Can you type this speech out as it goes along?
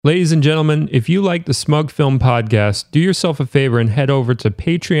Ladies and gentlemen, if you like the Smug Film podcast, do yourself a favor and head over to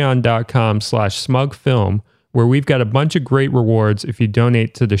patreon.com/smugfilm, where we've got a bunch of great rewards if you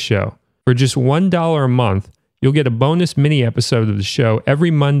donate to the show. For just $1 a month, you'll get a bonus mini episode of the show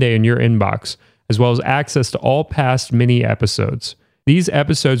every Monday in your inbox, as well as access to all past mini episodes. These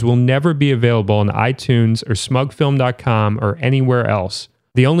episodes will never be available on iTunes or smugfilm.com or anywhere else.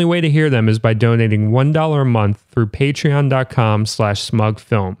 The only way to hear them is by donating $1 a month through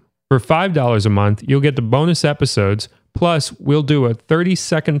patreon.com/smugfilm. For $5 a month, you'll get the bonus episodes, plus we'll do a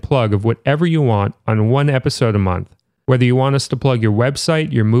 30-second plug of whatever you want on one episode a month. Whether you want us to plug your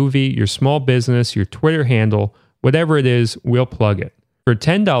website, your movie, your small business, your Twitter handle, whatever it is, we'll plug it. For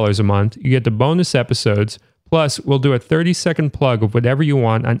 $10 a month, you get the bonus episodes, plus we'll do a 30-second plug of whatever you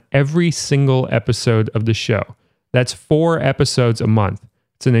want on every single episode of the show. That's 4 episodes a month.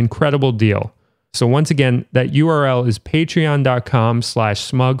 It's an incredible deal. So once again, that URL is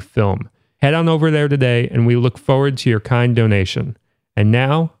patreon.com/smugfilm. Head on over there today, and we look forward to your kind donation. And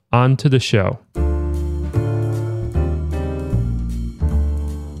now, on to the show.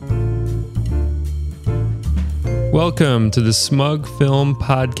 Welcome to the Smug Film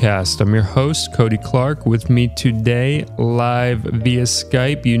Podcast. I'm your host, Cody Clark. With me today, live via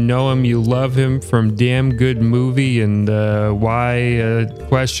Skype. You know him, you love him from Damn Good Movie and Why a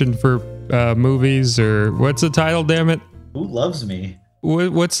Question for Movies, or what's the title, damn it? Who Loves Me?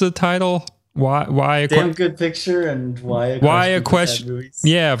 What's the title? Why a Damn Good Picture and Why a Question for Bad Movies?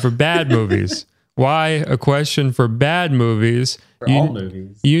 Yeah, for bad movies. Why a Question for Bad Movies. For all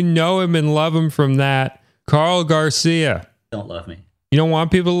movies. You know him and love him from that. Carl Garcia. Don't love me. You don't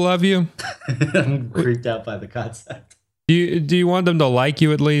want people to love you? I'm creeped out by the concept. Do you want them to like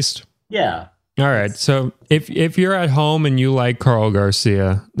you at least? Yeah. All right. So if you're at home and you like Carl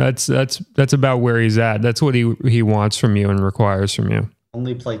Garcia, that's about where he's at. That's what he wants from you and requires from you.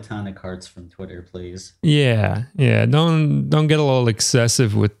 Only platonic hearts from Twitter, please. Yeah. Don't get a little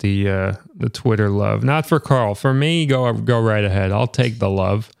excessive with the Twitter love. Not for Carl. For me, go right ahead. I'll take the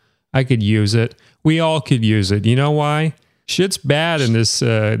love. I could use it. We all could use it. You know why? Shit's bad in this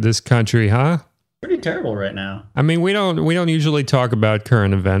country, huh? Pretty terrible right now. I mean, we don't usually talk about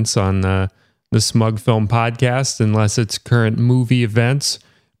current events on the Smug Film Podcast unless it's current movie events.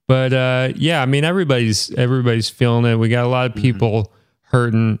 But yeah, I mean, everybody's feeling it. We got a lot of people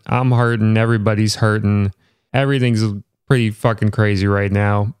hurting. I'm hurting. Everybody's hurting. Everything's pretty fucking crazy right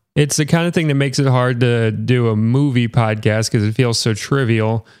now. It's the kind of thing that makes it hard to do a movie podcast because it feels so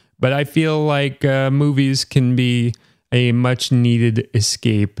trivial. But I feel like movies can be a much needed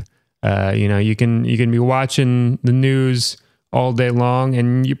escape. You can be watching the news all day long,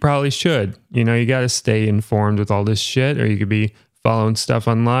 and you probably should. You got to stay informed with all this shit, or you could be following stuff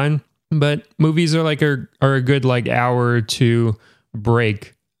online. But movies are a good hour or two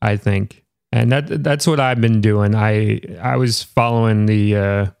break, I think, and that's what I've been doing. I was following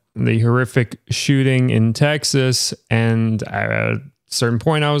the horrific shooting in Texas, and certain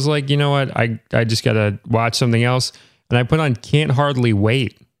point I was like, you know what, I just gotta watch something else, and I put on Can't Hardly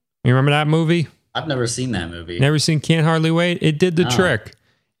Wait. You remember that movie? I've never seen that movie. Never seen Can't Hardly Wait? It did the trick.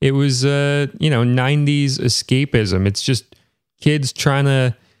 It was 90s escapism. It's just kids trying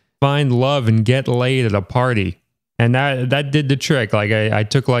to find love and get laid at a party, and that did the trick. I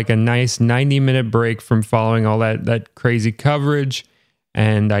took a nice 90-minute break from following all that crazy coverage,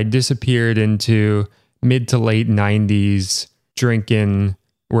 and I disappeared into mid to late 90s drinking.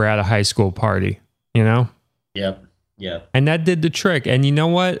 We're at a high school party, Yep. And that did the trick. And you know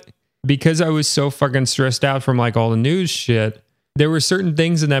what? Because I was so fucking stressed out from all the news shit, there were certain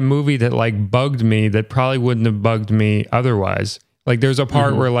things in that movie that bugged me that probably wouldn't have bugged me otherwise. There's a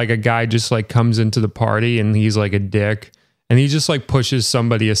part where a guy just comes into the party and he's a dick, and he just pushes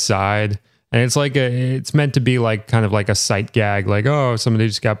somebody aside, and it's meant to be kind of a sight gag, oh, somebody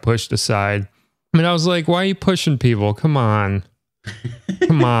just got pushed aside. I mean, I was like, why are you pushing people? Come on.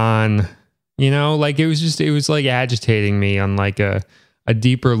 Come on. It was agitating me on a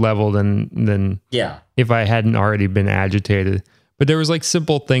deeper level than if I hadn't already been agitated. But there was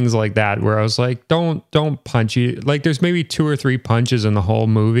simple things like that where I was like, don't punch you. There's maybe 2 or 3 punches in the whole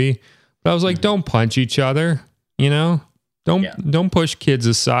movie, but I was like, don't punch each other, don't push kids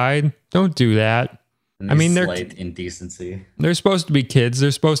aside. Don't do that. I mean, slight indecency. They're supposed to be kids. They're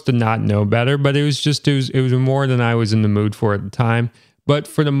supposed to not know better, but it was more than I was in the mood for at the time. But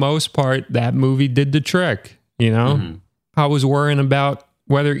for the most part, that movie did the trick, I was worrying about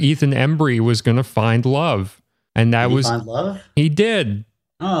whether Ethan Embry was going to find love. And that was find love? He did.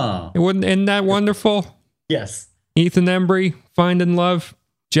 Oh. Isn't that wonderful? Yes. Ethan Embry finding love.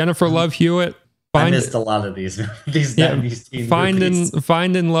 Jennifer Love Hewitt. I missed a lot of these 90s teen movies.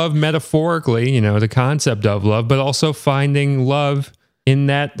 Finding love metaphorically, the concept of love, but also finding love in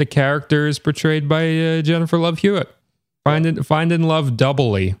that the character is portrayed by Jennifer Love Hewitt. Finding love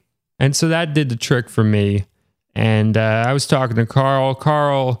doubly. And so that did the trick for me. And I was talking to Carl.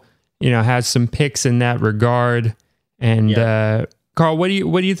 Carl, has some picks in that regard. And Carl, what do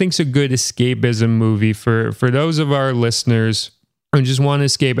you think's a good escapism movie for those of our listeners who just want to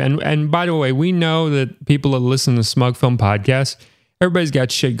escape? And by the way, we know that people that listen to Smug Film Podcast, everybody's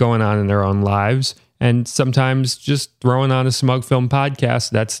got shit going on in their own lives. And sometimes just throwing on a Smug Film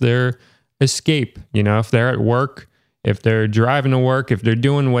Podcast, that's their escape. If they're at work, if they're driving to work, if they're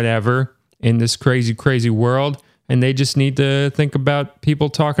doing whatever in this crazy, crazy world, and they just need to think about people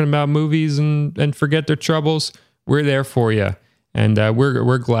talking about movies and forget their troubles, we're there for you. And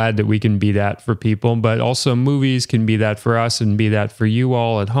we're glad that we can be that for people, but also movies can be that for us and be that for you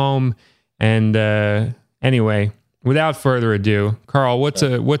all at home. And anyway, without further ado, Carl, what's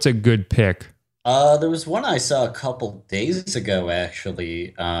a good pick? There was one I saw a couple days ago,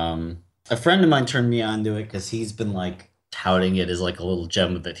 actually. A friend of mine turned me on to it because he's been touting it as a little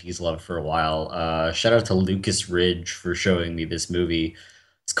gem that he's loved for a while. Shout out to Lucas Ridge for showing me this movie.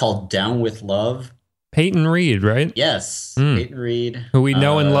 It's called Down with Love. Peyton Reed, right? Yes, Peyton Reed. Who we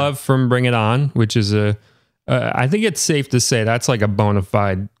know and love from Bring It On, which is I think it's safe to say that's a bona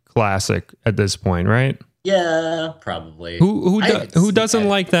fide classic at this point, right? Yeah, probably. Who doesn't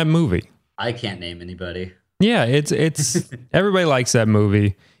like that movie? I can't name anybody. Yeah, it's everybody likes that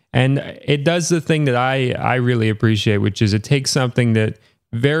movie. And it does the thing that I really appreciate, which is it takes something that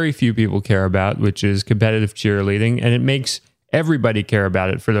very few people care about, which is competitive cheerleading, and it makes everybody care about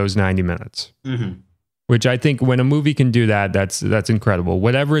it for those 90 minutes. Mm-hmm. Which I think when a movie can do that, that's incredible.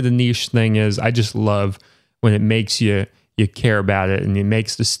 Whatever the niche thing is, I just love when it makes you care about it and it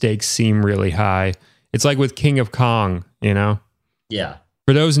makes the stakes seem really high. It's like with King of Kong, Yeah.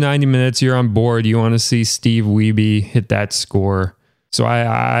 For those 90 minutes, you're on board. You want to see Steve Wiebe hit that score. So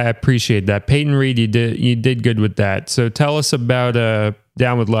I appreciate that. Peyton Reed, you did good with that. So tell us about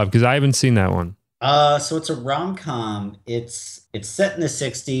Down with Love, because I haven't seen that one. So it's a rom-com. It's set in the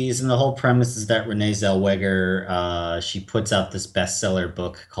 60s, and the whole premise is that Renee Zellweger, she puts out this bestseller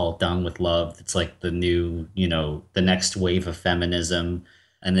book called Down with Love. It's the new, the next wave of feminism.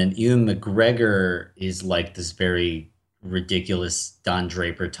 And then Ewan McGregor is this very ridiculous Don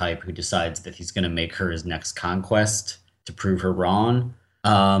Draper type who decides that he's going to make her his next conquest to prove her wrong.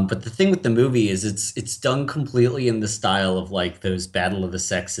 But the thing with the movie is it's done completely in the style of those Battle of the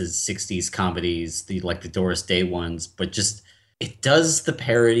Sexes 60s comedies, the Doris Day ones, but just it does the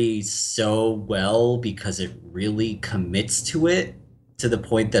parody so well because it really commits to it to the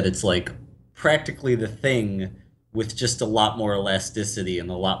point that it's practically The Thing with just a lot more elasticity and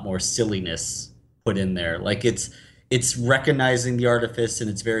a lot more silliness put in there. It's recognizing the artifice, and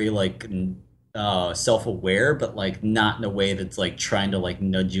it's very self-aware, but not in a way that's trying to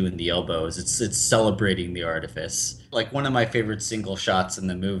nudge you in the elbows. It's celebrating the artifice. One of my favorite single shots in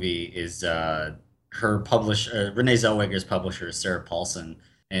the movie is her publisher, Renee Zellweger's publisher, is Sarah Paulson,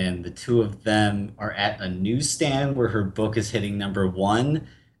 and the two of them are at a newsstand where her book is hitting #1,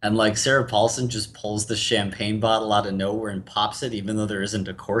 and Sarah Paulson just pulls the champagne bottle out of nowhere and pops it, even though there isn't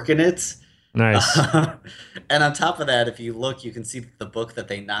a cork in it. Nice. And on top of that, if you look, you can see that the book that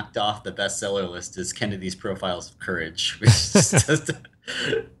they knocked off the bestseller list is Kennedy's Profiles of Courage, which is just...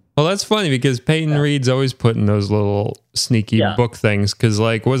 Well, that's funny because Peyton Reed's always putting those little sneaky book things. Because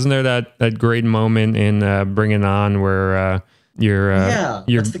wasn't there that great moment in Bring It On where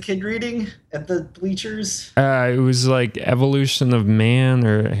what's the kid reading at the bleachers? It was Evolution of Man,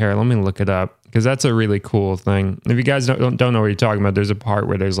 or here, let me look it up because that's a really cool thing. If you guys don't know what you're talking about, there's a part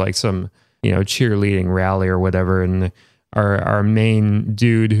where there's some cheerleading rally or whatever, and our main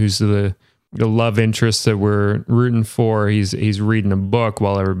dude, who's the love interest that we're rooting for, he's reading a book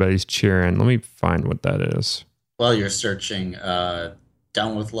while everybody's cheering. Let me find what that is. While you're searching,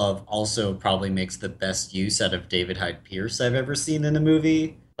 Down with Love also probably makes the best use out of David Hyde Pierce I've ever seen in a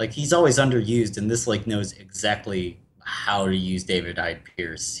movie. He's always underused, and this knows exactly how to use David Hyde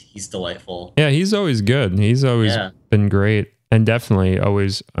Pierce. He's delightful. Yeah, he's always good. He's always been great. And definitely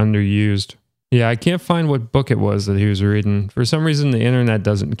always underused. Yeah, I can't find what book it was that he was reading. For some reason, the internet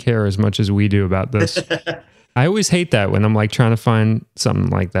doesn't care as much as we do about this. I always hate that when I'm trying to find something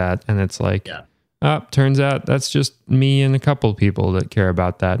like that. And it's turns out that's just me and a couple people that care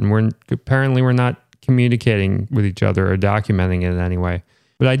about that. And we're not communicating with each other or documenting it in any way.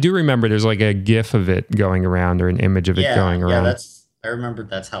 But I do remember there's a GIF of it going around or an image of it going around. I remember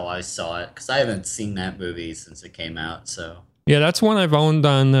that's how I saw it because I haven't seen that movie since it came out. So Yeah, that's one I've owned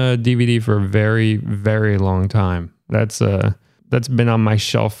on DVD for a very, very long time. That's been on my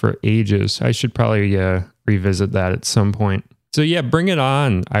shelf for ages. I should probably revisit that at some point. So yeah, bring it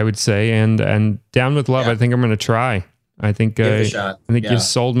on, I would say, and Down with Love. Yeah. I think I'm going to try. I think Give it a shot. I think you Yeah.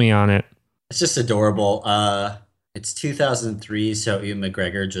 sold me on it. It's just adorable. It's 2003, so Ian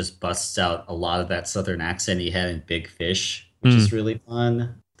McGregor just busts out a lot of that southern accent he had in Big Fish, which Mm. is really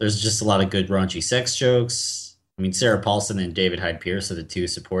fun. There's just a lot of good raunchy sex jokes. I mean, Sarah Paulson and David Hyde Pierce are the two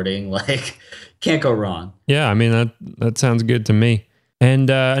supporting. Like, can't go wrong. Yeah, I mean that sounds good to me. And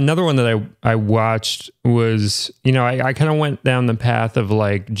another one that I watched was, I kind of went down the path of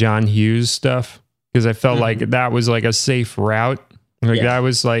like John Hughes stuff because I felt like that was like a safe route. Like Yeah. that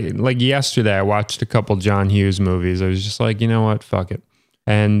was like yesterday I watched a couple John Hughes movies. I was just like, you know what, fuck it.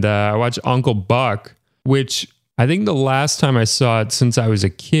 And I watched Uncle Buck, which I think the last time I saw it since I was a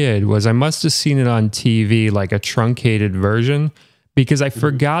kid was I must have seen it on TV, like a truncated version, because I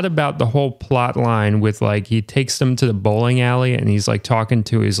forgot about the whole plot line with like he takes them to the bowling alley and he's like talking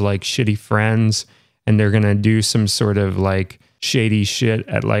to his like shitty friends and they're going to do some sort of like shady shit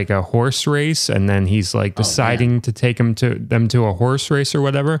at like a horse race and then he's like deciding to take them to a horse race or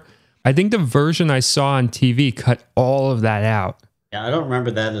whatever. I think the version I saw on TV cut all of that out. Yeah, I don't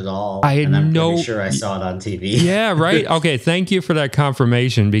remember that at all. I had and I'm no- pretty sure I saw it on TV. Yeah, right. Okay, thank you for that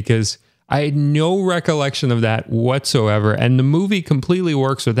confirmation because I had no recollection of that whatsoever. And the movie completely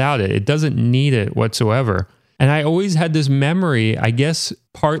works without it. It doesn't need it whatsoever. And I always had this memory, I guess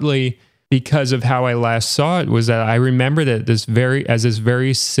partly because of how I last saw it, was that I remembered it this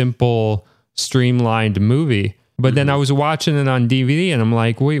very simple, streamlined movie. But then I was watching it on DVD and I'm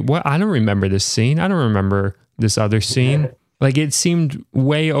like, wait, what? I don't remember this scene. I don't remember this other scene. Like it seemed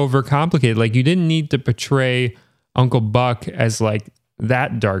way overcomplicated. Like you didn't need to portray Uncle Buck as like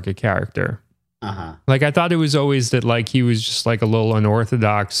that dark a character. Uh-huh. Like I thought it was always that like he was just like a little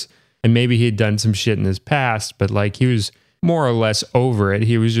unorthodox and maybe he had done some shit in his past, but like he was more or less over it.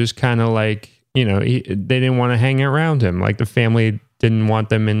 He was just kind of like, they didn't want to hang around him. Like the family didn't want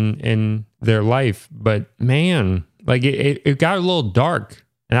them in their life. But man, like it got a little dark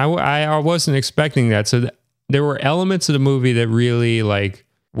and I wasn't expecting that. So there were elements of the movie that really like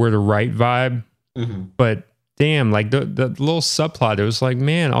were the right vibe, but damn, like the little subplot, it was like,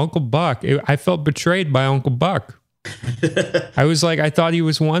 man, Uncle Buck. I felt betrayed by Uncle Buck. I was like, I thought he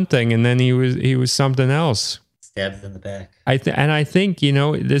was one thing, and then he was something else. Stabbed in the back. I think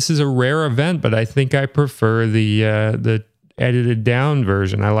this is a rare event, but I think I prefer the edited down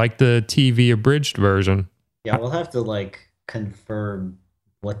version. I like the TV abridged version. Yeah, we'll have to like confirm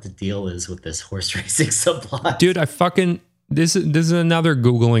what the deal is with this horse racing subplot. Dude, this is another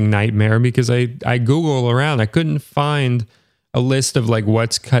Googling nightmare because I Google around. I couldn't find a list of like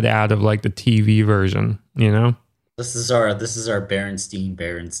what's cut out of like the TV version, This is our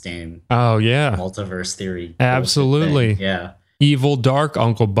Berenstain Oh yeah. multiverse theory. Absolutely. Thing. Yeah. Evil dark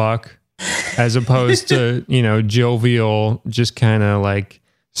Uncle Buck as opposed to, jovial, just kind of like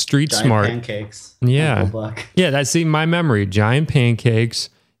street Giant smart. pancakes. Yeah. Uncle Buck. Yeah, that's my memory. Giant pancakes,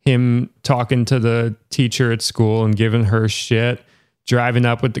 him talking to the teacher at school and giving her shit, driving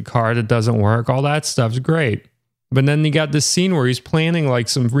up with the car that doesn't work. All that stuff's great. But then you got this scene where he's planning like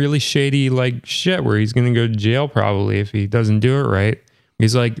some really shady like shit where he's going to go to jail probably if he doesn't do it right.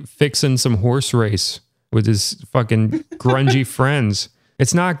 He's like fixing some horse race with his fucking grungy friends.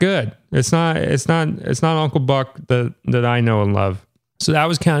 It's not good. It's not Uncle Buck that I know and love. So that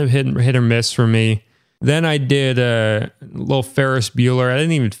was kind of hit or miss for me. Then I did a little Ferris Bueller. I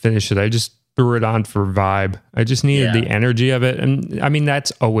didn't even finish it. I just threw it on for vibe. I just needed the energy of it. And I mean,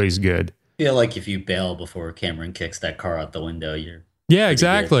 that's always good. I feel like if you bail before Cameron kicks that car out the window, you're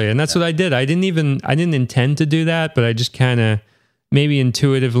exactly. And that's what I did. I didn't intend to do that, but I just kind of maybe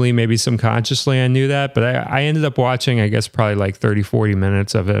intuitively, maybe subconsciously I knew that. But I ended up watching, I guess, probably like 30, 40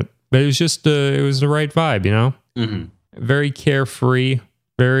 minutes of it. But it was just, it was the right vibe, Mm-hmm. Very carefree,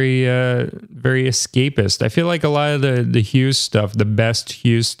 very escapist. I feel like a lot of the Hughes stuff, the best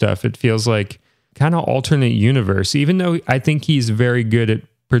Hughes stuff, it feels like kind of alternate universe, even though I think he's very good at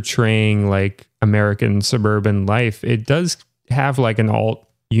portraying like American suburban life. It does have like an alt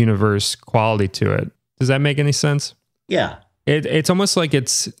universe quality to it. Does that make any sense? Yeah. It's almost like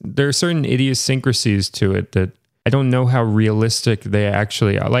there are certain idiosyncrasies to it that I don't know how realistic they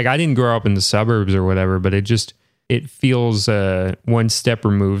actually are. Like I didn't grow up in the suburbs or whatever, but it feels one step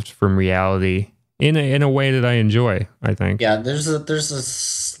removed from reality in a way that I enjoy, I think. Yeah, there's a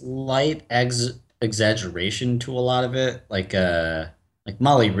slight exaggeration to a lot of it. Like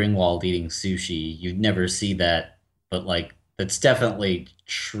Molly Ringwald eating sushi, you'd never see that, but like that's definitely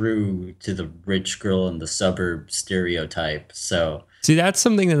true to the rich girl in the suburb stereotype. So See, that's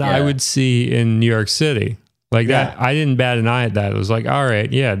something that I yeah, would see in New York City. Like that, yeah, I didn't bat an eye at that. It was like, all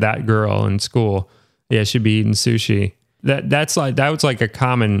right, yeah, that girl in school, yeah, she'd be eating sushi. That was like a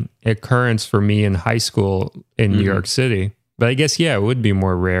common occurrence for me in high school in New hmm York City. But I guess yeah, it would be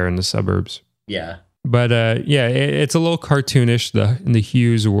more rare in the suburbs. yeah. But yeah, it's a little cartoonish in the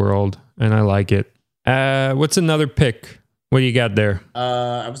Hughes world, and I like it. What's another pick? What do you got there?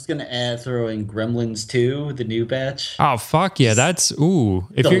 I was gonna add throw in Gremlins 2, the new batch. Oh fuck yeah, Just that's ooh.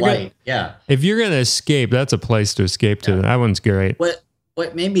 delight. Yeah, If you're gonna escape, that's a place to escape to. yeah. That one's great.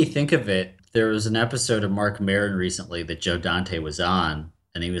 What made me think of it? There was an episode of Mark Maron recently that Joe Dante was on,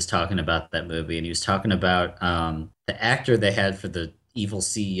 and he was talking about that movie, and he was talking about the actor they had for the evil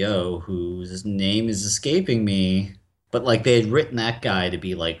CEO, whose name is escaping me, but like they had written that guy to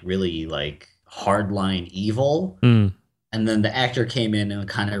be like really like hardline evil, Mm. and then the actor came in and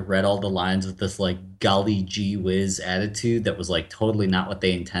kind of read all the lines with this like golly gee whiz attitude that was like totally not what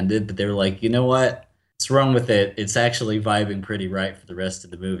they intended. But they were like, you know what? What's wrong with it? It's actually vibing pretty right for the rest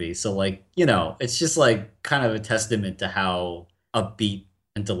of the movie. So like, it's just like kind of a testament to how upbeat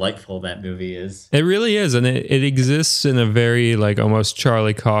and delightful that movie is. It really is, and it exists in a very like almost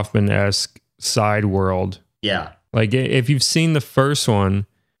Charlie Kaufman-esque side world. Yeah. Like if you've seen the first one,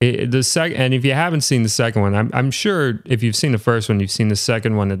 and if you haven't seen the second one, I'm sure if you've seen the first one, you've seen the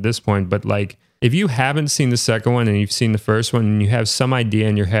second one at this point. But like if you haven't seen the second one and you've seen the first one, and you have some idea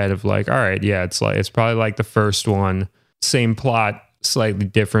in your head of like, all right, yeah, it's probably like the first one, same plot, slightly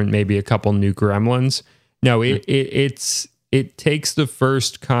different, maybe a couple new gremlins. No, it takes the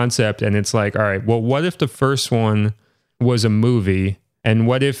first concept and it's like, all right, well, what if the first one was a movie? And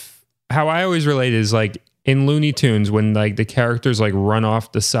what if, how I always relate is like in Looney Tunes, when like the characters like run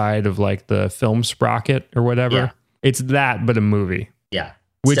off the side of like the film sprocket or whatever, Yeah. it's that, but a movie. Yeah.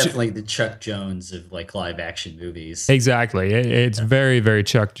 It's Which definitely the Chuck Jones of like live action movies. exactly, it's very, very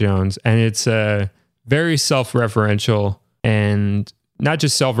Chuck Jones, and it's very self-referential, and not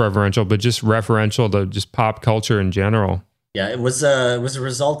just self-referential, but just referential to just pop culture in general. Yeah, it was a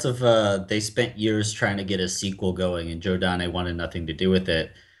result of they spent years trying to get a sequel going, and Joe Dante wanted nothing to do with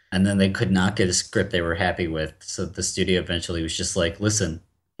it, and then they could not get a script they were happy with. So the studio eventually was just like, "Listen,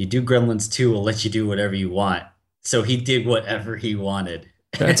 you do Gremlins 2, we'll let you do whatever you want." So he did whatever he wanted.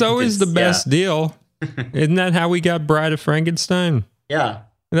 That's And always the yeah, best deal. Isn't that how we got Bride of Frankenstein? yeah,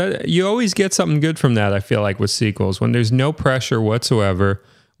 You always get something good from that, I feel like, with sequels. When there's no pressure whatsoever,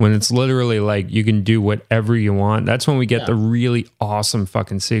 when it's literally like you can do whatever you want, that's when we get yeah. the really awesome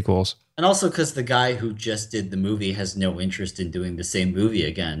fucking sequels. And also because the guy who just did the movie has no interest in doing the same movie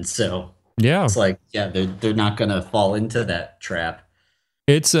again, so Yeah. it's like, yeah, they're not gonna fall into that trap.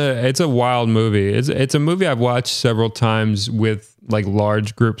 It's a wild movie. It's a movie I've watched several times with like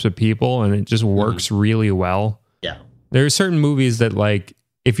large groups of people, and it just works really well. Yeah, There are certain movies that like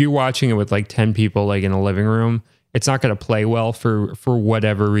if you're watching it with like 10 people like in a living room, it's not going to play well for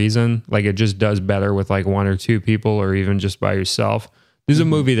whatever reason. Like it just does better with like one or two people or even just by yourself. This is a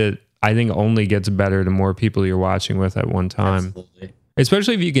movie that I think only gets better the more people you're watching with at one time. absolutely.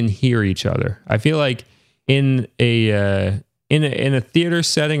 Especially if you can hear each other. I feel like in a theater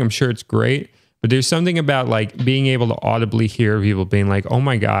setting, I'm sure it's great, but there's something about like being able to audibly hear people being like, "Oh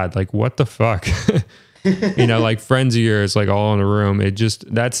my god, like what the fuck?" Like friends of yours like all in a room.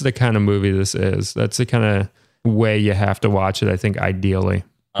 That's the kind of movie this is. That's the kind of way you have to watch it, I think, ideally.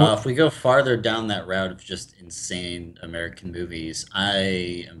 If we go farther down that route of just insane American movies,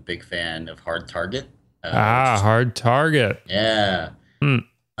 I am a big fan of Hard Target. Which is, Hard Target. yeah, Hmm.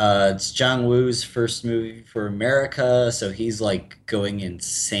 it's John Woo's first movie for America, so he's like going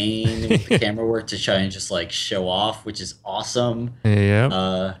insane with the camera work to try and just like show off, which is awesome. Yep.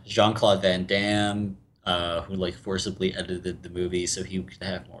 Jean-Claude Van Damme, who like forcibly edited the movie so he could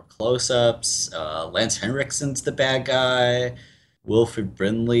have more close-ups. Lance Henriksen's the bad guy. Wilfred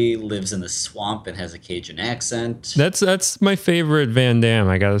Brimley lives in the swamp and has a Cajun accent. That's my favorite Van Damme,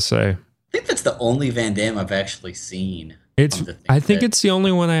 I gotta say. I think that's the only Van Damme I've actually seen. I think it's the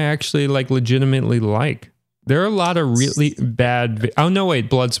only one I actually like legitimately like. There are a lot of really bad. Oh no, wait,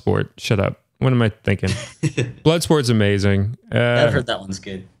 Bloodsport. Shut up. What am I thinking? Bloodsport's amazing. I've heard that one's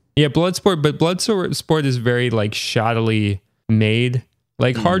good. Yeah, but Bloodsport is very like shoddily made.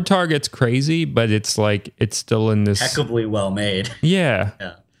 Like Hard Target's crazy, but it's like it's still in this. Impeccably well made. Yeah,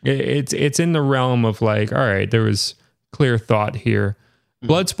 Yeah. it's in the realm of like, all right, there was clear thought here.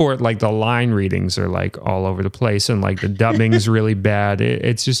 Bloodsport, like the line readings are like all over the place, and like the dubbing's really bad.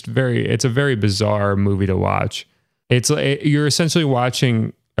 It's a very bizarre movie to watch. You're essentially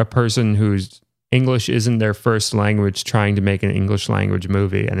watching a person who's English isn't their first language trying to make an English language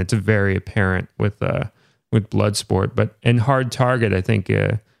movie, and it's very apparent with Bloodsport. But in Hard Target, I think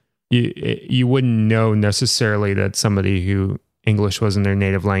you wouldn't know necessarily that somebody who English wasn't their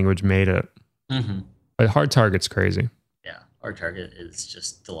native language made it. Mm-hmm. But Hard Target's crazy. Yeah, Hard Target is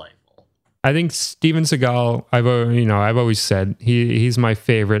just delightful. I think Steven Seagal, I've always said he's my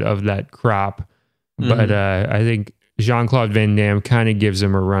favorite of that crop. But I think Jean-Claude Van Damme kind of gives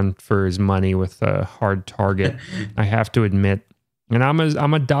him a run for his money with Hard Target. I have to admit. And I'm a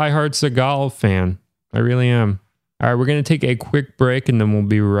diehard Seagal fan. I really am. All right, we're going to take a quick break and then we'll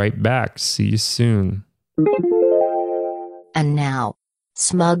be right back. See you soon. And now,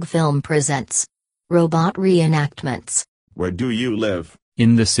 Smug Film presents Robot Reenactments. Where do you live?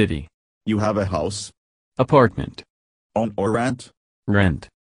 In the city. You have a house? Apartment. Own or rent? Rent.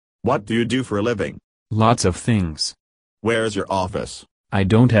 What do you do for a living? Lots of things. Where's your office? I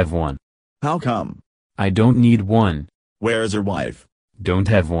don't have one. How come? I don't need one. Where's your wife? Don't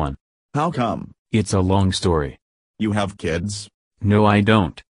have one. How come? It's a long story. You have kids? No, I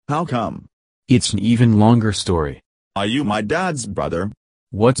don't. How come? It's an even longer story. Are you my dad's brother?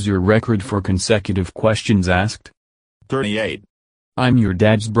 What's your record for consecutive questions asked? 38. I'm your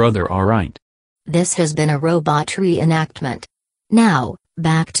dad's brother, alright. This has been a robot reenactment. Now,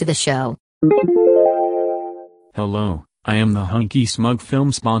 back to the show. Hello, I am the Hunky Smug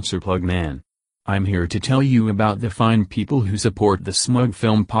Film sponsor Plugman. I'm here to tell you about the fine people who support the Smug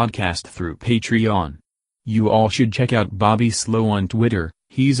Film podcast through Patreon. You all should check out Bobby Slow on Twitter.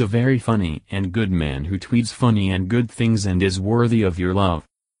 He's a very funny and good man who tweets funny and good things and is worthy of your love.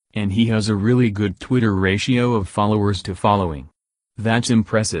 And he has a really good Twitter ratio of followers to following. That's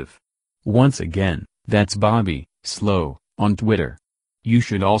impressive. Once again, that's Bobby Slow on Twitter. You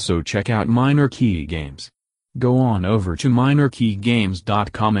should also check out Minor Key Games. Go on over to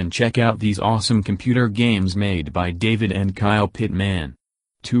minorkeygames.com and check out these awesome computer games made by David and Kyle Pittman.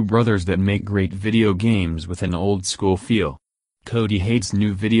 Two brothers that make great video games with an old school feel. Cody hates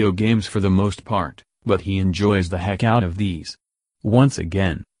new video games for the most part, but he enjoys the heck out of these. Once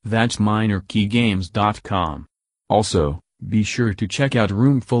again, that's minorkeygames.com. Also, be sure to check out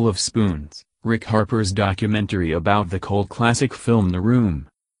Room Full of Spoons, Rick Harper's documentary about the cult classic film The Room.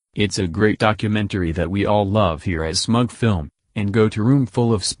 It's a great documentary that we all love here at Smug Film, and go to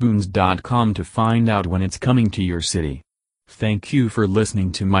roomfulofspoons.com to find out when it's coming to your city. Thank you for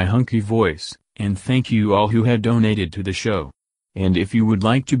listening to my hunky voice, and thank you all who have donated to the show. And if you would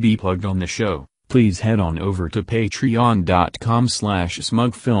like to be plugged on the show, please head on over to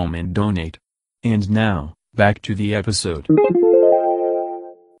patreon.com/smugfilm and donate. And now, back to the episode.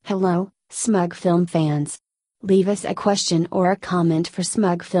 Hello, Smug Film fans. Leave us a question or a comment for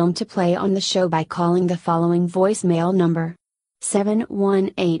Smug Film to play on the show by calling the following voicemail number: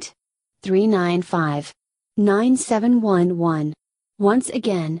 718-395-9711. Once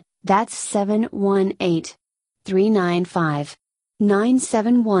again, that's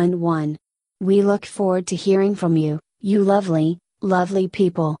 718-395-9711. We look forward to hearing from you, you lovely, lovely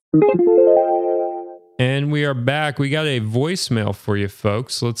people. And we are back. We got a voicemail for you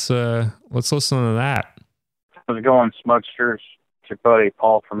folks. Let's listen to that. How's it going, Smugsters? It's your buddy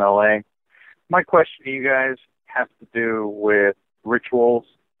Paul from LA. My question to you guys has to do with rituals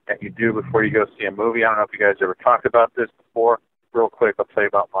that you do before you go see a movie. I don't know if you guys ever talked about this before. Real quick, I'll tell you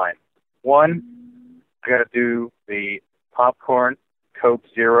about mine. One, I got to do the popcorn Coke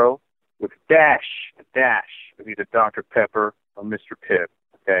Zero with a dash of either Dr. Pepper or Mr. Pibb.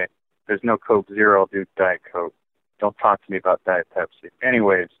 Okay, there's no Coke Zero. I'll do Diet Coke. Don't talk to me about Diet Pepsi.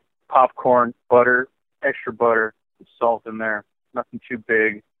 Anyways, popcorn, butter, extra butter, some salt in there, nothing too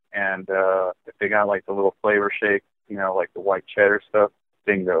big, and if they got like the little flavor shake, like the white cheddar stuff,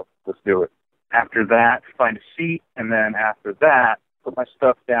 bingo, let's do it. After that, find a seat, and then after that, put my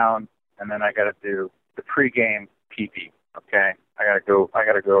stuff down, and then I got to do the pregame pee-pee, okay? I gotta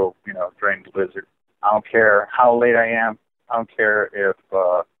go, drain the lizard. I don't care how late I am. I don't care if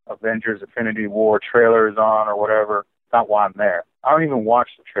Avengers Infinity War trailer is on or whatever. Not why I'm there. I don't even watch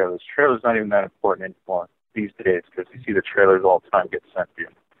the trailers. Trailers not even that important anymore these days because you see the trailers all the time get sent to you.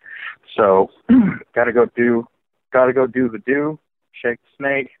 So, gotta go do the do, shake the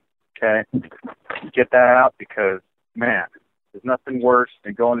snake, okay? Get that out because, man, there's nothing worse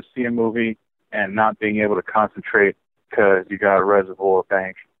than going to see a movie and not being able to concentrate because you got a reservoir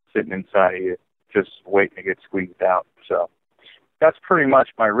bank sitting inside of you just waiting to get squeezed out. So, that's pretty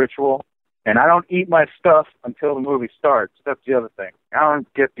much my ritual. And I don't eat my stuff until the movie starts. That's the other thing. I don't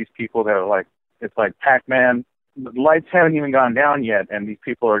get these people that are like, it's like Pac-Man. The lights haven't even gone down yet, and these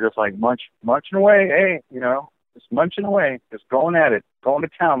people are just like munching away. Hey, just munching away, just going at it, going to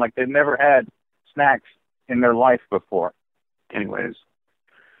town like they've never had snacks in their life before. Anyways,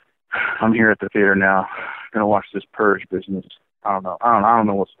 I'm here at the theater now. Gonna watch this Purge business. I don't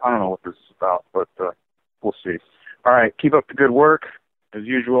know what this is about, but we'll see. All right, keep up the good work as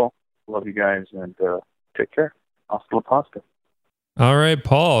usual. Love you guys, and take care. Hasta la pasta. All right,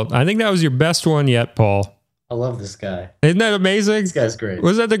 Paul. I think that was your best one yet, Paul. I love this guy. Isn't that amazing? This guy's great.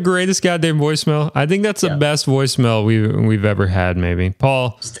 Was that the greatest goddamn voicemail? I think that's the best voicemail we've ever had, maybe.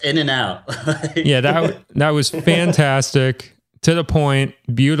 Paul. Just in and out. Yeah, that was fantastic. To the point.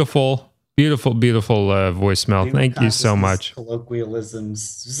 Beautiful voicemail. Thank you so much.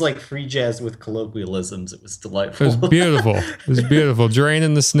 Colloquialisms. It was like free jazz with colloquialisms. It was delightful. It was beautiful. It was beautiful.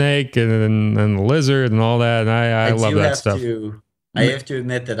 Draining the snake and the lizard and all that. And I love that stuff. I have to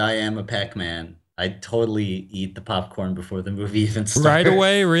admit that I am a Pac-Man. I totally eat the popcorn before the movie even starts. Right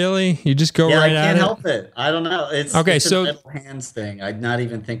away, really? You just go right at it? I can't help it. I don't know. It's okay. It's So a metal hands thing. I'm not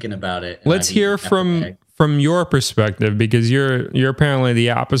even thinking about it. Let's hear from your perspective, because you're apparently the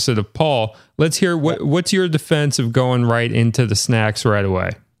opposite of Paul. Let's hear what's your defense of going right into the snacks right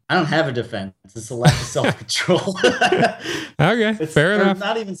away. I don't have a defense. It's a lack of self-control. Okay, fair enough.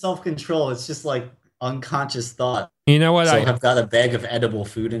 Not even self-control. It's just like unconscious thought. You know what? So I've got a bag of edible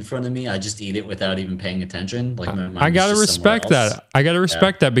food in front of me. I just eat it without even paying attention. Like my mind I gotta respect that. I gotta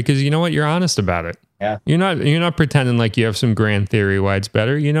respect that, because you know what? You're honest about it. Yeah. You're not pretending like you have some grand theory why it's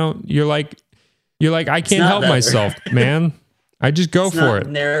better. You know, you're like I can't help myself, man. I just go for it. It's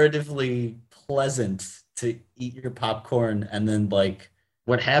not narratively pleasant to eat your popcorn, and then like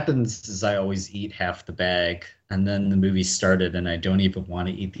what happens is I always eat half the bag, and then the movie started and I don't even want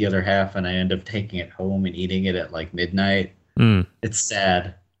to eat the other half, and I end up taking it home and eating it at like midnight. It's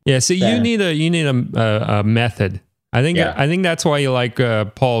sad. Yeah, so you need a method. I think that's why you like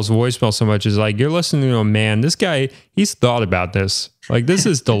Paul's voicemail so much, is like you're listening to a man. This guy, he's thought about this. Like this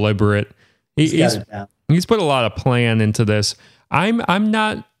is deliberate. He's put a lot of plan into this. I'm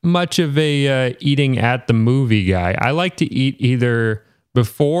not much of a eating at the movie guy. I like to eat either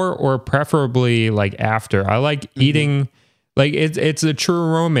before or preferably like after. I like eating, like it's a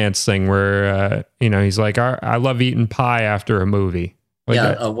true romance thing where he's like, I love eating pie after a movie.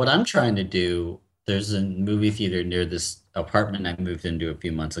 Like what I'm trying to do, there's a movie theater near this apartment I moved into a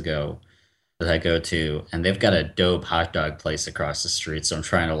few months ago that I go to, and they've got a dope hot dog place across the street. So I'm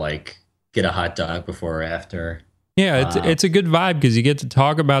trying to like get a hot dog before or after. Yeah, it's a good vibe because you get to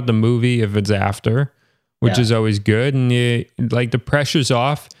talk about the movie if it's after, which is always good, and you like the pressure's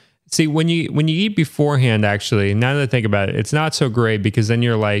off. See, when you eat beforehand, actually, now that I think about it, it's not so great, because then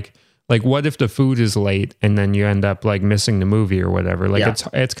you're like what if the food is late and then you end up like missing the movie or whatever? Like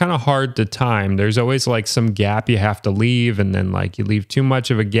it's kind of hard to time. There's always like some gap you have to leave, and then like you leave too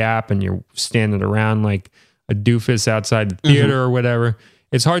much of a gap and you're standing around like a doofus outside the theater or whatever.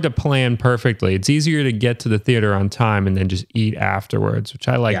 It's hard to plan perfectly. It's easier to get to the theater on time and then just eat afterwards, which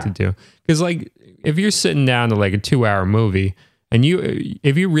I like to do. Because like if you're sitting down to like a 2-hour movie and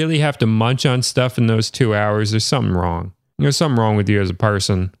if you really have to munch on stuff in those 2 hours, there's something wrong. There's something wrong with you as a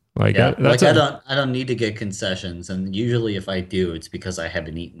person. Like I don't need to get concessions, and usually if I do, it's because I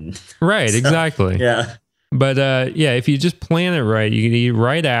haven't eaten. Right, so, exactly. Yeah. But if you just plan it right, you can eat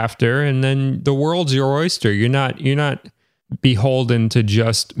right after, and then the world's your oyster. You're not beholden to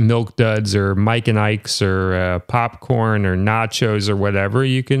just Milk Duds or Mike and Ike's or popcorn or nachos or whatever.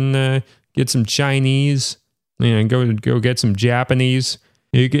 You can get some Chinese, go get some Japanese.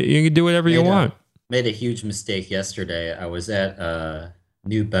 You can do whatever you want. Made a huge mistake yesterday. I was at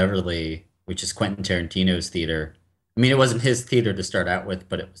New Beverly, which is Quentin Tarantino's theater. I mean, it wasn't his theater to start out with,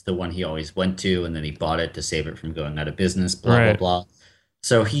 but it was the one he always went to, and then he bought it to save it from going out of business, blah, blah.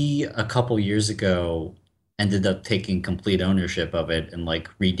 So he, a couple years ago, ended up taking complete ownership of it and like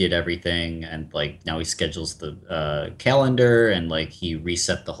redid everything, and like now he schedules the calendar, and like he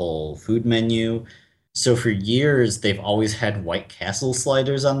reset the whole food menu. So for years they've always had White Castle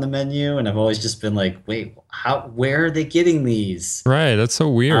sliders on the menu, and I've always just been like, wait, where are they getting these? Right, that's so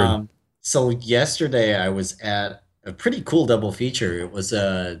weird. So yesterday I was at a pretty cool double feature. It was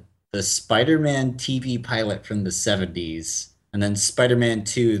the Spider-Man TV pilot from the 70s, and then Spider-Man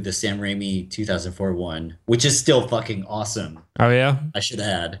 2, the Sam Raimi 2004 one, which is still fucking awesome. Oh, yeah? I should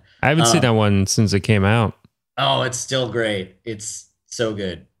add. I haven't seen that one since it came out. Oh, it's still great. It's so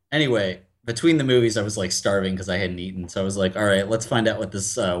good. Anyway, between the movies, I was like starving because I hadn't eaten. So I was like, all right, let's find out what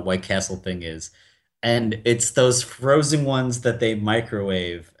this White Castle thing is. And it's those frozen ones that they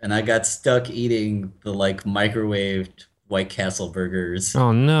microwave. And I got stuck eating the like microwaved White Castle burgers.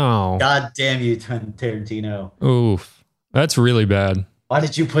 Oh, no. God damn you, Tarantino. Oof. That's really bad. Why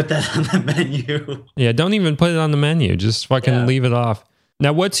did you put that on the menu? Yeah, don't even put it on the menu. Just fucking leave it off.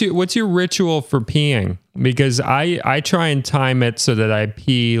 Now, what's your ritual for peeing? Because I try and time it so that I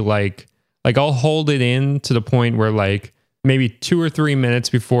pee like I'll hold it in to the point where like maybe 2 or 3 minutes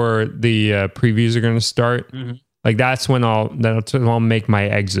before the previews are going to start. Mm-hmm. Like that's when I'll make my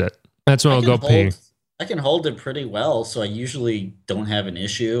exit. That's when I'll go pee. I can hold it pretty well, so I usually don't have an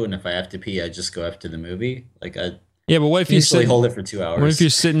issue. And if I have to pee, I just go after the movie. Like yeah, but what if you usually hold it for 2 hours? What if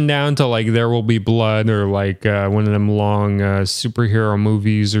you're sitting down to like There Will Be Blood or like one of them long superhero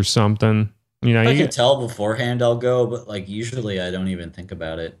movies or something? You know, I can tell beforehand I'll go, but like usually I don't even think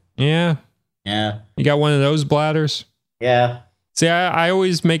about it. Yeah. Yeah. You got one of those bladders? Yeah. See, I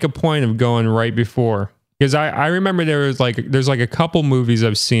always make a point of going right before. Because I remember there's like a couple movies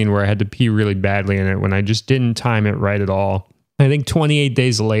I've seen where I had to pee really badly in it when I just didn't time it right at all. I think 28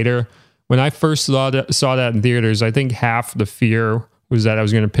 Days Later, when I first saw that in theaters, I think half the fear was that I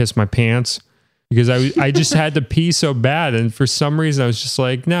was going to piss my pants because I just had to pee so bad. And for some reason, I was just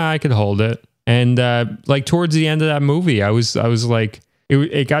like, nah, I could hold it. And like towards the end of that movie, I was like,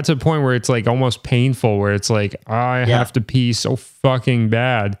 it got to the point where it's like almost painful, where it's like, I have to pee so fucking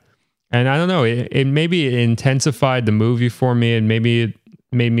bad. And I don't know, it maybe it intensified the movie for me, and maybe it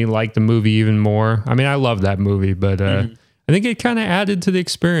made me like the movie even more. I mean, I love that movie, but I think it kind of added to the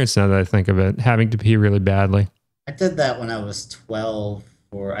experience now that I think of it, having to pee really badly. I did that when I was 12,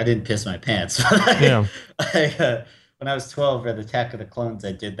 or I didn't piss my pants. Yeah. When I was 12 for the Attack of the Clones,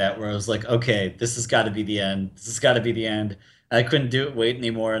 I did that where I was like, okay, this has got to be the end. This has got to be the end. I couldn't wait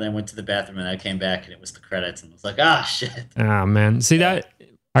anymore, and I went to the bathroom, and I came back, and it was the credits, and I was like, ah, shit. Oh, man. See that?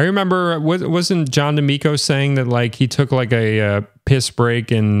 I remember, wasn't John D'Amico saying that like he took like a piss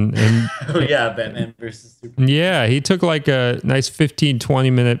break and oh yeah, Batman versus Superman. Yeah, he took like a nice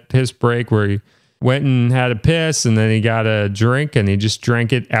 15-20 minute piss break where he went and had a piss, and then he got a drink, and he just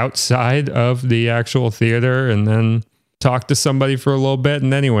drank it outside of the actual theater, and then talked to somebody for a little bit,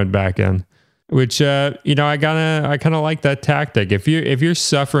 and then he went back in. Which you know, I kind of like that tactic. If you're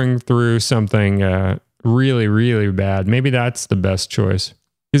suffering through something really, really bad, maybe that's the best choice.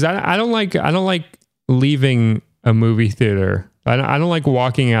 Because I don't like leaving a movie theater. I don't like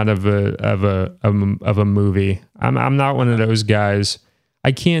walking out of a movie. I'm not one of those guys.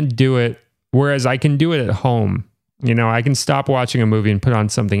 I can't do it. Whereas I can do it at home. You know, I can stop watching a movie and put on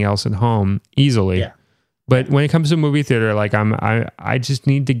something else at home easily. Yeah. But when it comes to movie theater, like I just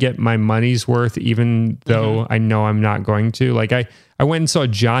need to get my money's worth, even though I know I'm not going to. Like I went and saw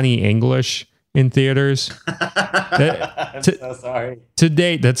Johnny English in theaters. I'm so sorry. To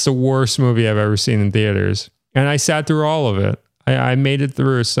date, that's the worst movie I've ever seen in theaters. And I sat through all of it. I made it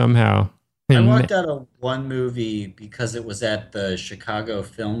through somehow. I walked out of one movie because it was at the Chicago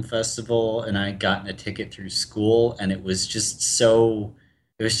Film Festival, and I had gotten a ticket through school, and it was just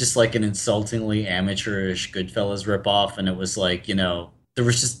like an insultingly amateurish Goodfellas ripoff, and it was like, you know,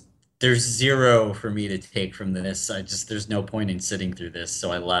 there's zero for me to take from this. There's no point in sitting through this,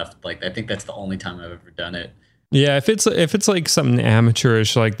 so I left. Like, I think that's the only time I've ever done it. Yeah, if it's like something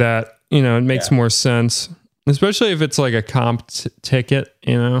amateurish like that, you know, it makes more sense. Especially if it's like a comp ticket,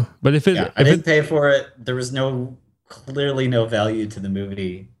 you know. But if I didn't pay for it, there was clearly no value to the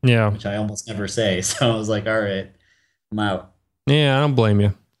movie. Yeah, which I almost never say. So I was like, all right, I'm out. Yeah, I don't blame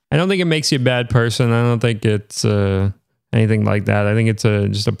you. I don't think it makes you a bad person. I don't think it's anything like that. I think it's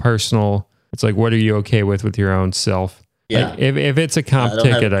just a personal. It's like, what are you okay with your own self? Yeah. Like, if it's a comp ticket,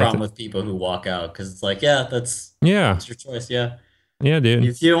 I don't have a problem with people who walk out because it's like, that's your choice. Yeah. Yeah, dude.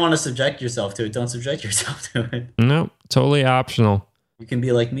 If you don't want to subject yourself to it, don't subject yourself to it. No, totally optional. You can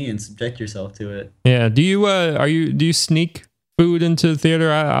be like me and subject yourself to it. Yeah. Do you sneak food into the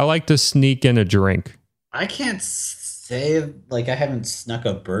theater? I like to sneak in a drink. I can't say like I haven't snuck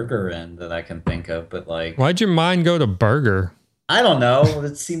a burger in that I can think of, but like, why'd your mind go to burger? I don't know.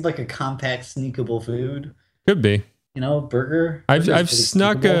 It seemed like a compact, sneakable food. Could be. You know, burger. I've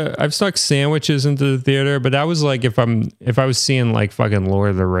snuck sandwiches into the theater, but that was like if I was seeing like fucking Lord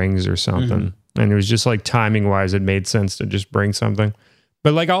of the Rings or something, and it was just like timing wise, it made sense to just bring something.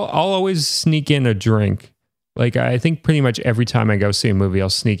 But like I'll always sneak in a drink. Like I think pretty much every time I go see a movie, I'll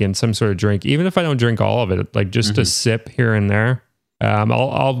sneak in some sort of drink, even if I don't drink all of it, like just a sip here and there.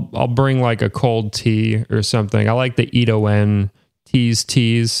 I'll bring like a cold tea or something. I like the Edo-En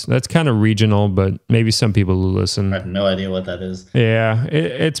teas. That's kind of regional, but maybe some people who listen. I have no idea what that is. Yeah,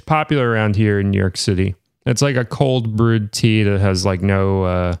 it's popular around here in New York City. It's like a cold brewed tea that has like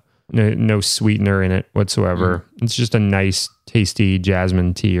no sweetener in it whatsoever. It's just a nice, tasty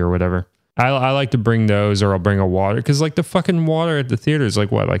jasmine tea or whatever. I like to bring those, or I'll bring a water, because like the fucking water at the theater is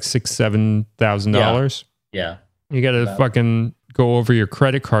like what, like $6,000-$7,000. Yeah, you got to fucking go over your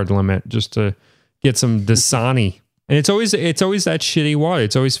credit card limit just to get some Dasani. And it's always that shitty water.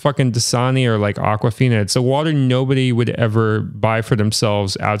 It's always fucking Dasani or like Aquafina. It's the water nobody would ever buy for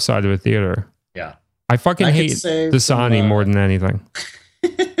themselves outside of a theater. Yeah. I fucking I could hate say Dasani from, more than anything.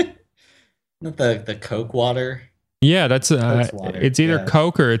 Not the Coke water. Yeah, that's Coke's water, it's either yeah.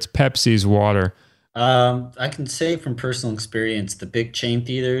 Coke or it's Pepsi's water. I can say from personal experience, the big chain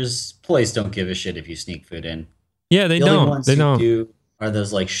theaters, employees don't give a shit if you sneak food in. Yeah, they The only don't. ones They who don't. do are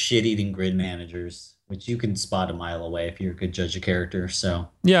those like shit-eating grid managers, which you can spot a mile away if you're a good judge of character. So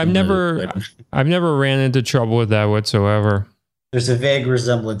Yeah, I've never ran into trouble with that whatsoever. there's a vague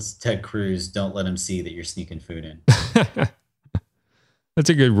resemblance to Ted Cruz. Don't let him see that you're sneaking food in. That's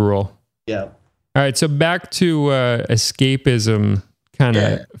a good rule. Yeah. All right, so back to escapism kind of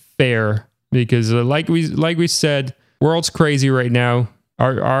Yeah. fair because like we said, world's crazy right now.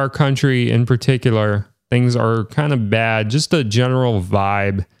 Our country in particular, things are kind of bad. Just the general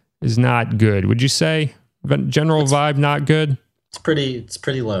vibe is not good. Would you say general vibe not good? It's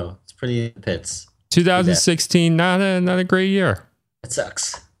pretty low. It's pretty in the pits. 2016 not a great year. It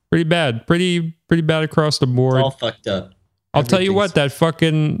sucks. Pretty bad. Pretty bad across the It's board. all fucked up. I'll tell you what, that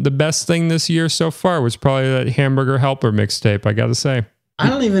fucking the best thing this year so far was probably that Hamburger Helper mixtape, I gotta say. I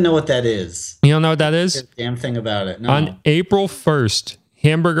don't even know what that is. You don't know what that is? Good damn thing about it. No. On April 1st,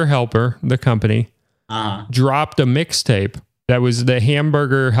 Hamburger Helper, the company, Uh-huh. dropped a mixtape that was the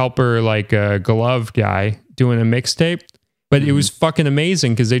Hamburger Helper like glove guy doing a mixtape. But it was fucking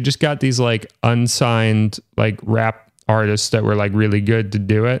amazing because they just got these like unsigned like rap artists that were like really good to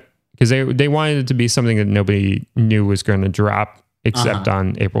do it. Because they wanted it to be something that nobody knew was going to drop except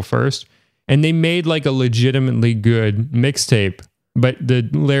on April 1st. And they made like a legitimately good mixtape. But the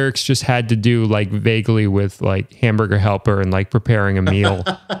lyrics just had to do like vaguely with like Hamburger Helper and like preparing a meal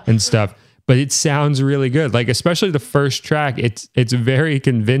and stuff. But it sounds really good. Like especially the first track, it's very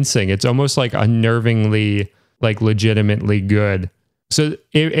convincing. It's almost like unnervingly like legitimately good. So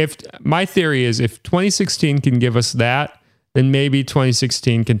if my theory is if 2016 can give us that, then maybe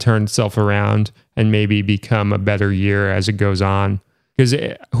 2016 can turn itself around and maybe become a better year as it goes on. Because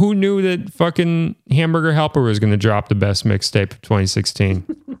who knew that fucking Hamburger Helper was going to drop the best mixtape of 2016?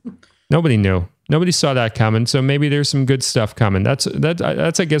 Nobody knew. Nobody saw that coming. So maybe there's some good stuff coming. That's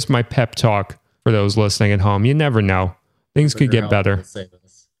I guess my pep talk for those listening at home. You never know. Things could get better.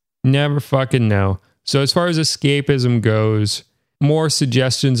 Never fucking know. So as far as escapism goes, more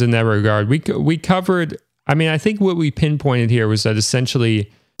suggestions in that regard. We covered. I mean, I think what we pinpointed here was that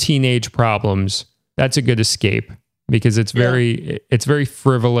essentially teenage problems. That's a good escape because it's very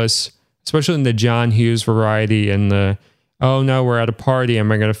frivolous, especially in the John Hughes variety and the oh no, we're at a party.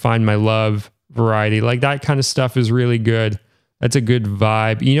 Am I going to find my love variety? Like that kind of stuff is really good. That's a good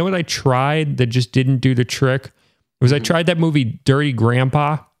vibe. You know what I tried that just didn't do the trick? Was I tried that movie Dirty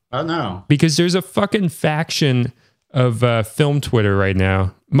Grandpa? Oh no. Because there's a fucking faction of film Twitter right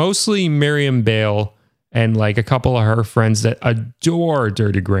now. Mostly Miriam Bale and like a couple of her friends that adore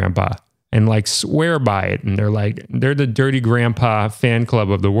Dirty Grandpa and like swear by it. And they're the Dirty Grandpa fan club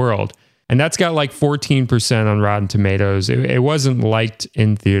of the world. And that's got like 14% on Rotten Tomatoes. It wasn't liked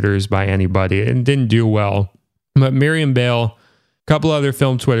in theaters by anybody. It didn't do well. But Miriam Bale, a couple other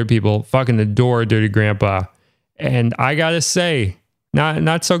film Twitter people fucking adore Dirty Grandpa. And I gotta say,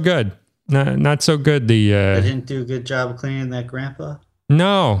 not so good. Not so good. They didn't do a good job of cleaning that grandpa.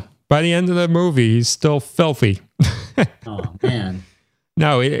 No. By the end of the movie, he's still filthy. Oh man.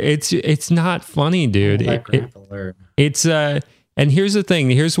 No, it's not funny, dude. Oh, grandpa alert. It's and here's the thing.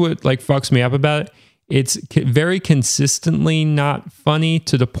 Here's what like fucks me up about it. It's very consistently not funny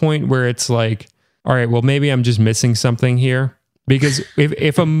to the point where it's like, all right, well maybe I'm just missing something here. Because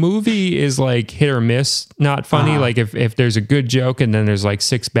if a movie is like hit or miss, not funny, like if there's a good joke and then there's like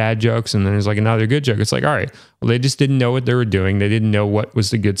 6 bad jokes and then there's like another good joke, it's like, all right, well, they just didn't know what they were doing. They didn't know what was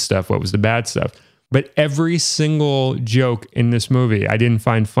the good stuff, what was the bad stuff. But every single joke in this movie, I didn't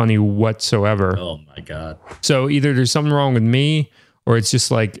find funny whatsoever. Oh my God. So either there's something wrong with me or it's just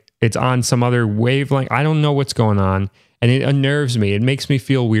like it's on some other wavelength. I don't know what's going on. And it unnerves me. It makes me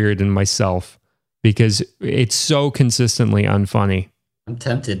feel weird in myself. Because it's so consistently unfunny. I'm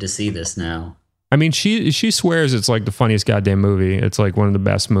tempted to see this now. I mean, she swears it's like the funniest goddamn movie. It's like one of the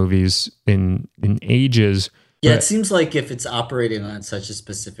best movies in ages. Yeah, But it seems like if it's operating on such a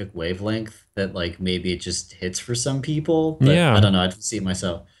specific wavelength that like maybe it just hits for some people. But Yeah. I don't know. I can see it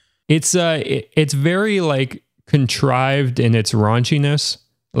myself. it's very like contrived in its raunchiness.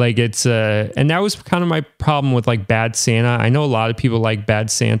 Like it's and that was kind of my problem with like Bad Santa. I know a lot of people like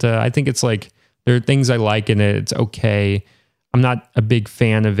Bad Santa. I think it's like there are things I like in it. It's okay. I'm not a big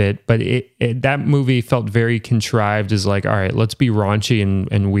fan of it, but that movie felt very contrived as like, all right, let's be raunchy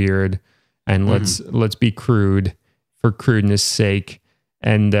and weird and let's be crude. for crudeness sake.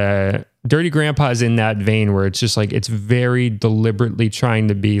 And Dirty Grandpa is in that vein where it's just like it's very deliberately trying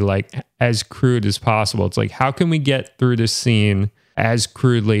to be like as crude as possible. It's like, how can we get through this scene as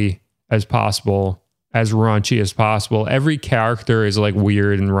crudely as possible, as raunchy as possible? Every character is like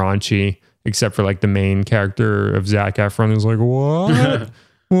weird and raunchy, except for like the main character of Zac Efron is like, what?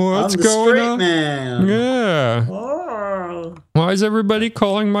 What's I'm the going straight on? man. Yeah. Oh. Why is everybody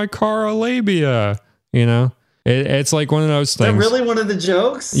calling my car a labia? You know, it's like one of those Is that things. really one of the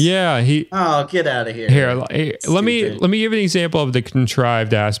jokes? Yeah, Oh, get out of here. Here, let me give an example of the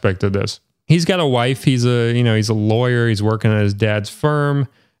contrived aspect of this. He's got a wife. He's a lawyer. He's working at his dad's firm,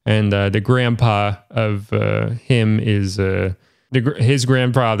 and the grandpa of him is his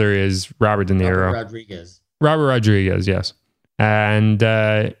grandfather is Robert De Niro. Robert Rodriguez, yes. And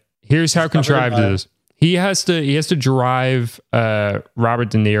here's how contrived it is. He has to drive Robert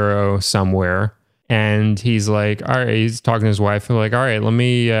De Niro somewhere, and he's like, all right, he's talking to his wife, and like, all right, let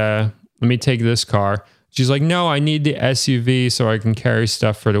me take this car. She's like, no, I need the SUV so I can carry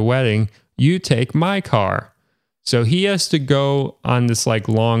stuff for the wedding. You take my car. So he has to go on this like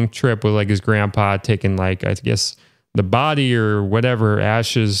long trip with like his grandpa, taking like, I guess, the body or whatever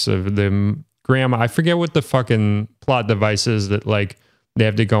ashes of the grandma. I forget what the fucking plot device is that like they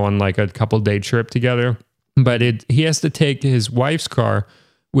have to go on like a couple day trip together. But he has to take his wife's car,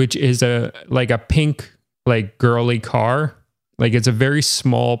 which is a pink, like girly car. Like it's a very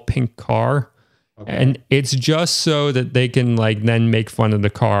small pink car. Okay. And it's just so that they can like then make fun of the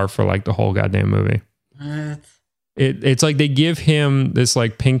car for like the whole goddamn movie. What? It's like they give him this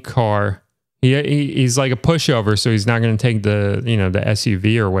like pink car. He's like a pushover, so he's not going to take the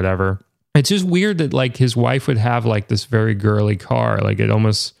SUV or whatever. It's just weird that like his wife would have like this very girly car. Like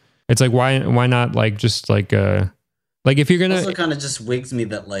it's like why not like just like if you're gonna. Also, kind of just wigs me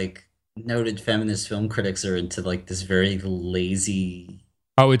that like noted feminist film critics are into like this very lazy.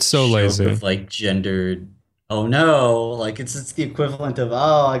 Oh, it's so lazy. With like gendered. Oh no! Like it's the equivalent of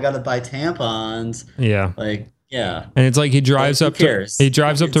I gotta buy tampons. Yeah. Like yeah. And it's like he drives up to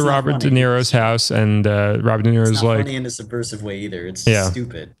Robert De Niro's house, and Robert De Niro's it's not like funny in a subversive way either. It's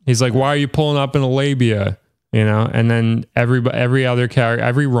stupid. He's like, why are you pulling up in a labia? You know, and then every other character,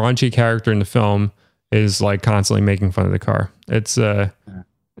 every raunchy character in the film is like constantly making fun of the car. It's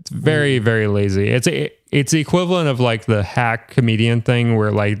very, very lazy. It's the equivalent of like the hack comedian thing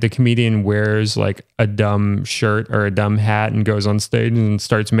where like the comedian wears like a dumb shirt or a dumb hat and goes on stage and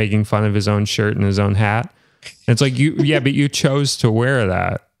starts making fun of his own shirt and his own hat. And it's like but you chose to wear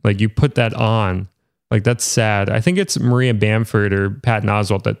that. Like you put that on. Like that's sad. I think it's Maria Bamford or Patton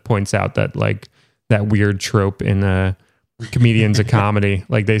Oswalt that points out that like that weird trope in comedians of comedy.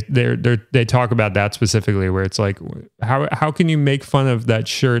 Like they talk about that specifically, where it's like how can you make fun of that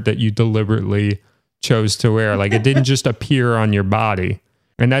shirt that you deliberately chose to wear? Like it didn't just appear on your body.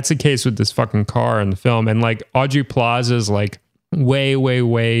 And that's the case with this fucking car in the film. And like Aubrey Plaza's like way, way,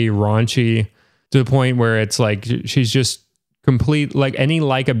 way raunchy to the point where it's like she's just complete, like any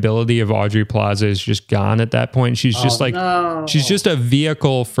likability of Aubrey Plaza is just gone at that point. She's just she's just a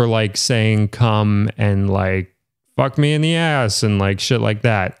vehicle for like saying come and like fuck me in the ass and like shit like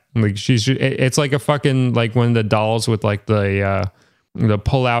that. Like it's like a fucking like one of the dolls with like the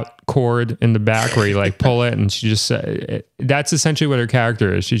pull out cord in the back where you like pull it, and she just that's essentially what her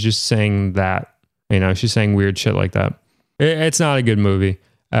character is. She's just saying that, she's saying weird shit like that. It's not a good movie.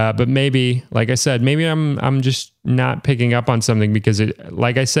 But maybe, like I said, maybe I'm just not picking up on something because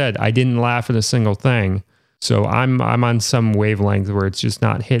like I said, I didn't laugh at a single thing. So I'm on some wavelength where it's just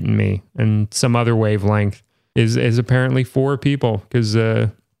not hitting me, and some other wavelength is apparently for people because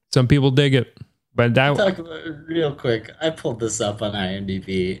some people dig it. But that talk about real quick. I pulled this up on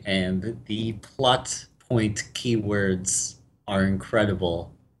IMDb, and the plot point keywords are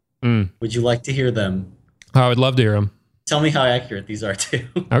incredible. Would you like to hear them? I would love to hear them. Tell me how accurate these are too.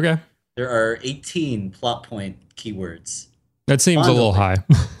 Okay. There are 18 plot point keywords. That seems a little high.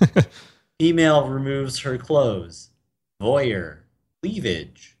 Female removes her clothes. Voyeur.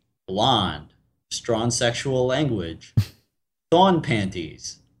 Cleavage. Blonde. Strong sexual language. Thong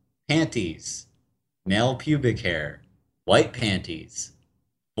panties. Panties. Male pubic hair. White panties.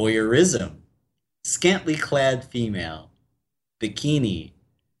 Voyeurism. Scantily clad female. Bikini.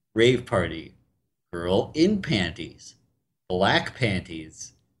 Rave party. Girl in panties. Black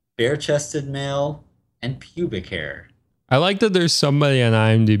panties, bare-chested male, and pubic hair. I like that there's somebody on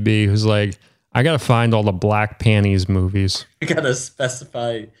IMDb who's like, I gotta find all the black panties movies. You gotta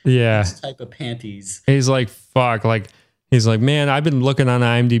specify each type of panties. He's like, fuck, like He's like, man, I've been looking on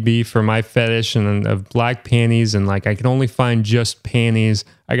IMDb for my fetish and of black panties, and like I can only find just panties.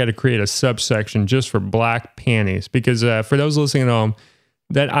 I got to create a subsection just for black panties because for those listening at home,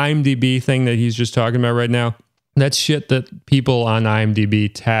 that IMDb thing that he's just talking about right now, that's shit that people on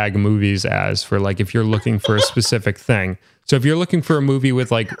IMDb tag movies as for like if you're looking for a specific thing. So if you're looking for a movie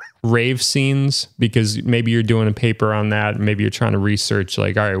with like rave scenes, because maybe you're doing a paper on that, maybe you're trying to research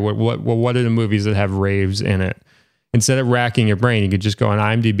like, all right, what are the movies that have raves in it? Instead of racking your brain, you could just go on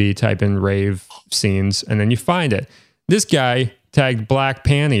IMDb, type in rave scenes, and then you find it. This guy tagged black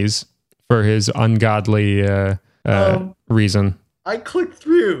panties for his ungodly reason. I clicked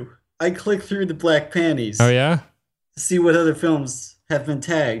through the black panties. Oh, yeah? To see what other films have been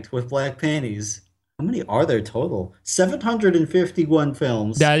tagged with black panties. How many are there total? 751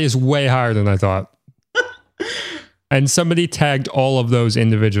 films. That is way higher than I thought. And somebody tagged all of those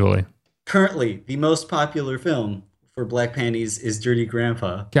individually. Currently, the most popular film for black panties is Dirty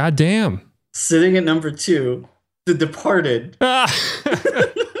Grandpa. God damn. Sitting at number 2, The Departed.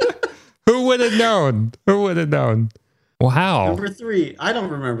 Who would have known? Who would have known? Wow. Number 3, I don't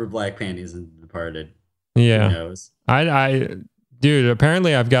remember black panties in The Departed. Yeah. Who knows? Dude,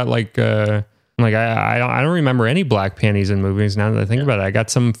 apparently I've got like I don't remember any black panties in movies now that I think about it. I got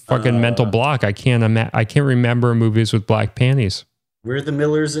some fucking mental block. I can't remember movies with black panties. We're the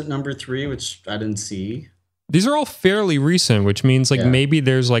Millers at number 3, which I didn't see. These are all fairly recent, which means like maybe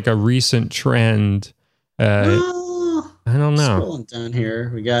there's like a recent trend. I don't know. Scrolling down here,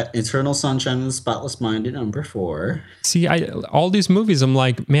 we got Eternal Sunshine of the Spotless Mind at number 4. See, all these movies, I'm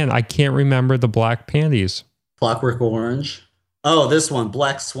like, man, I can't remember the black panties. Clockwork Orange. Oh, this one,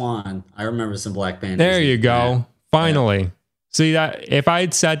 Black Swan. I remember some black panties. There you go. Finally. Yeah. See, that if I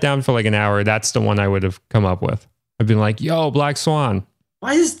had sat down for like an hour, that's the one I would have come up with. I've been like, yo, Black Swan.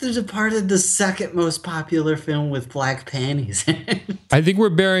 Why is The Departed the second most popular film with black panties? I think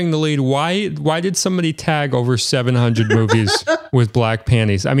we're bearing the lead. Why did somebody tag over 700 movies with black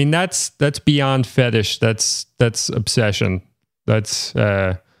panties? I mean, that's beyond fetish. That's obsession. That's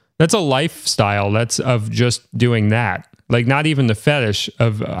a lifestyle. That's of just doing that. Like not even the fetish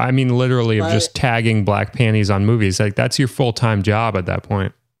of, I mean, literally of just tagging black panties on movies. Like that's your full-time job at that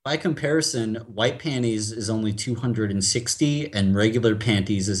point. By comparison, white panties is only 260 and regular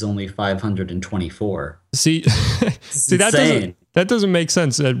panties is only 524. See, that doesn't make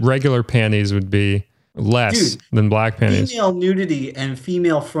sense that regular panties would be less than black panties. Female nudity and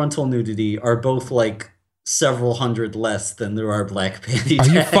female frontal nudity are both like several hundred less than there are black panties.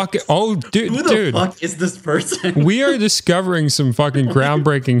 Are you fucking... Oh, dude. Who the fuck is this person? We are discovering some fucking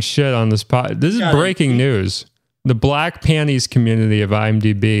groundbreaking shit on this pod. This is breaking news. The black panties community of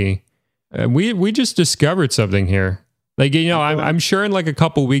IMDb. We just discovered something here. Like, you know, I'm sure in like a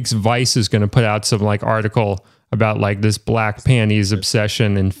couple weeks, Vice is going to put out some like article about like this black panties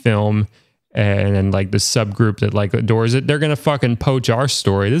obsession in film and like the subgroup that like adores it. They're going to fucking poach our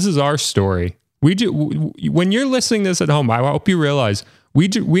story. This is our story. When you're listening to this at home, I hope you realize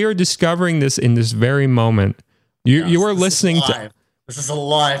we are discovering this in this very moment. You are listening to... This is a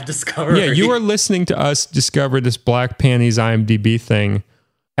live discovery. Yeah, you are listening to us discover this black panties IMDb thing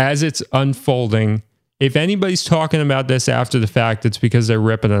as it's unfolding. If anybody's talking about this after the fact, it's because they're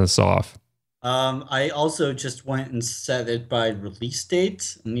ripping us off. I also just went and set it by release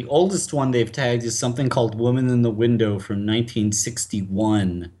date. And the oldest one they've tagged is something called Woman in the Window from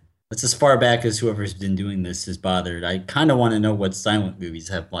 1961. That's as far back as whoever's been doing this is bothered. I kind of want to know what silent movies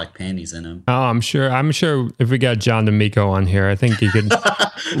have black panties in them. Oh, I'm sure if we got John D'Amico on here, I think he could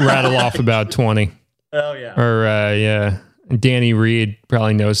rattle off about 20. Oh, yeah. Or, yeah. Danny Reed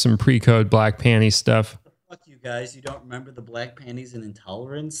probably knows some pre-code black panties stuff. Fuck you guys. You don't remember the black panties and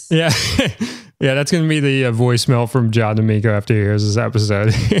intolerance? Yeah. Yeah, that's going to be the voicemail from John D'Amico after he hears this episode.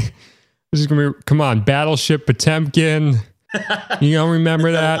 This is going to be, come on, Battleship Potemkin. You don't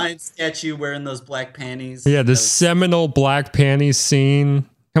remember that? Lion statue wearing those black panties. Yeah, the seminal black panties scene.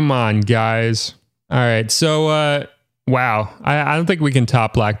 Come on, guys. All right, so wow, I don't think we can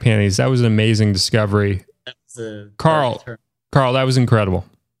top black panties. That was an amazing discovery. Carl, that was incredible.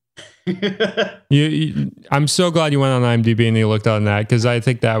 I'm so glad you went on IMDb and you looked on that because I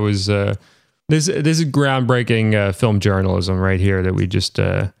think that was this is groundbreaking film journalism right here that we just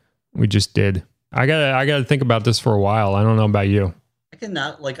did. I gotta think about this for a while. I don't know about you. I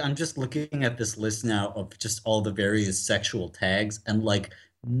cannot, like, I'm just looking at this list now of just all the various sexual tags, and like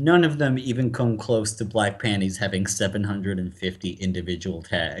none of them even come close to black panties having 750 individual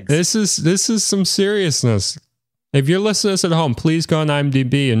tags. This is some seriousness. If you're listening to this at home, please go on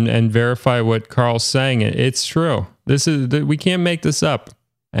IMDb and verify what Carl's saying. It's true. We can't make this up.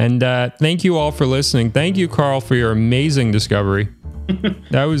 And thank you all for listening. Thank you, Carl, for your amazing discovery.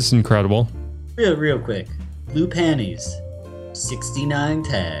 That was incredible. Real quick. Blue panties. 69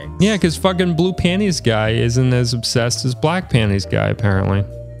 tags. Yeah, because fucking Blue Panties guy isn't as obsessed as Black Panties guy, apparently.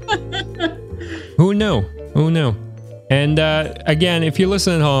 Who knew? And again, if you're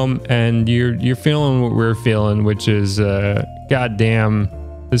listening at home and you're feeling what we're feeling, which is, goddamn,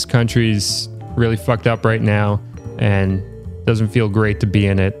 this country's really fucked up right now and doesn't feel great to be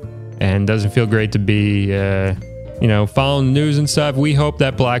in it and doesn't feel great to be, following the news and stuff. We hope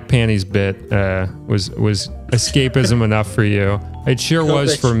that Black Panties bit was escapism enough for you. It sure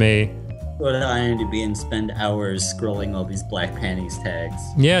was for me. Go to IMDb and spend hours scrolling all these Black Panties tags.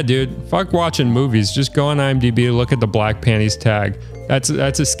 Yeah, dude. Fuck watching movies. Just go on IMDb to look at the Black Panties tag. That's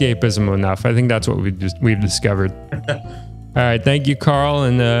escapism enough. I think that's what we've discovered. All right. Thank you, Carl.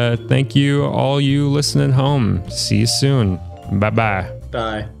 And thank you, all you listening home. See you soon. Bye-bye.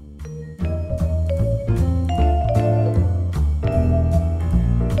 Bye.